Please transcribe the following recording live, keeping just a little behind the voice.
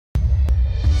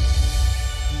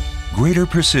greater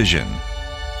precision,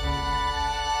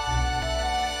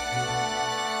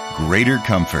 greater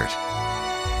comfort,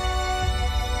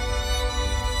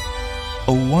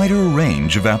 a wider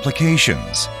range of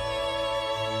applications.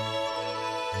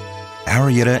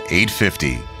 ARIETTA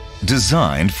 850,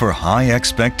 designed for high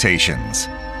expectations.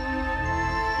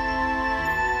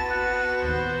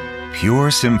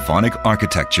 Pure Symphonic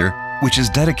Architecture, which is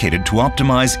dedicated to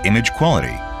optimize image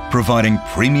quality, providing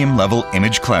premium-level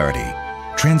image clarity,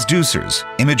 transducers,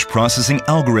 image processing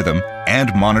algorithm,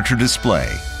 and monitor display.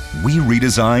 We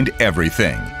redesigned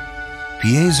everything.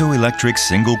 Piezoelectric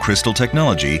single crystal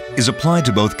technology is applied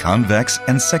to both convex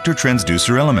and sector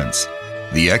transducer elements.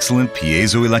 The excellent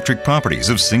piezoelectric properties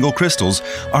of single crystals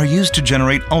are used to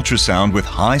generate ultrasound with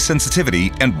high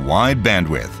sensitivity and wide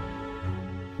bandwidth.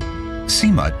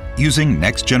 CMUT, using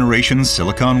next-generation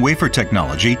silicon wafer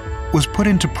technology, was put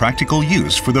into practical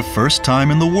use for the first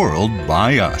time in the world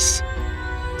by us.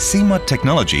 CMUT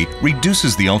technology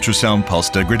reduces the ultrasound pulse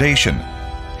degradation.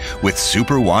 With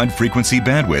super wide frequency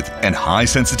bandwidth and high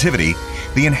sensitivity,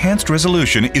 the enhanced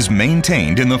resolution is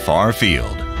maintained in the far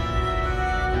field.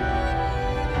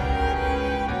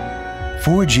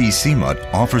 4G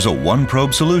CMUT offers a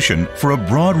one-probe solution for a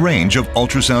broad range of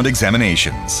ultrasound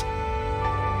examinations.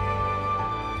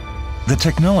 The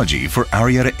technology for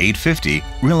ARIETTA 850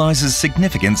 realizes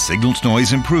significant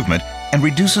signal-to-noise improvement and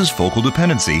reduces focal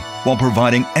dependency while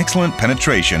providing excellent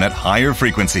penetration at higher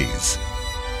frequencies.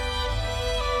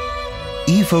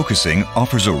 E-focusing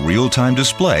offers a real-time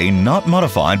display not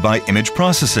modified by image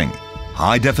processing,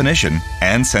 high definition,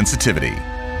 and sensitivity.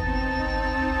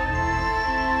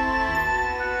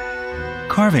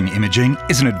 Carving imaging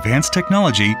is an advanced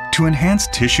technology to enhance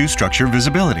tissue structure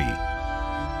visibility.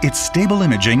 Its stable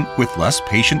imaging with less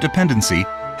patient dependency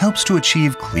helps to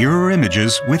achieve clearer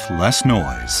images with less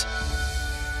noise.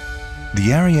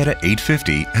 The ARIETTA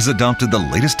 850 has adopted the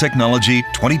latest technology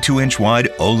 22-inch wide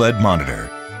OLED monitor.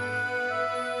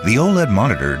 The OLED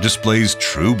monitor displays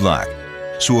true black,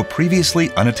 so a previously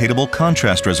unattainable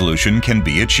contrast resolution can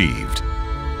be achieved.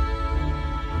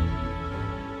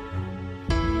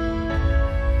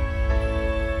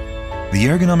 The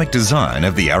ergonomic design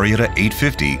of the ARIETTA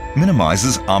 850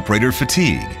 minimizes operator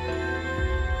fatigue.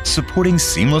 Supporting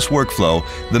seamless workflow,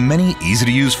 the many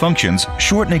easy-to-use functions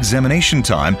shorten examination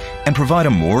time and provide a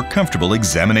more comfortable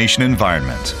examination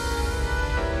environment.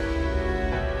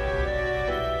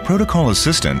 Protocol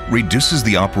Assistant reduces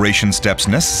the operation steps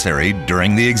necessary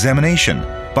during the examination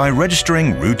by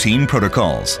registering routine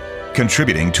protocols,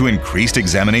 contributing to increased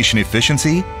examination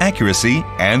efficiency, accuracy,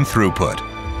 and throughput.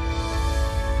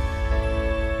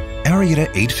 ARIETTA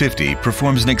 850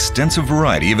 performs an extensive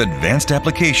variety of advanced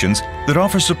applications that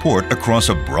offer support across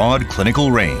a broad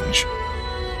clinical range.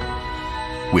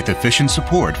 With efficient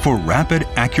support for rapid,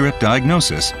 accurate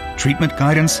diagnosis, treatment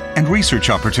guidance, and research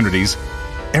opportunities,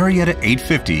 ARIETTA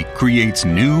 850 creates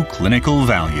new clinical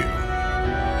value.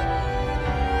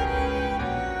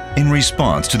 In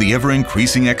response to the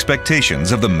ever-increasing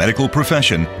expectations of the medical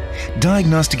profession,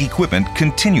 diagnostic equipment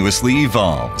continuously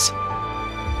evolves.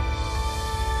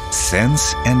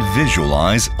 Sense and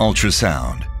visualize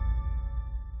ultrasound.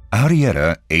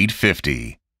 ARIETTA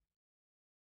 850.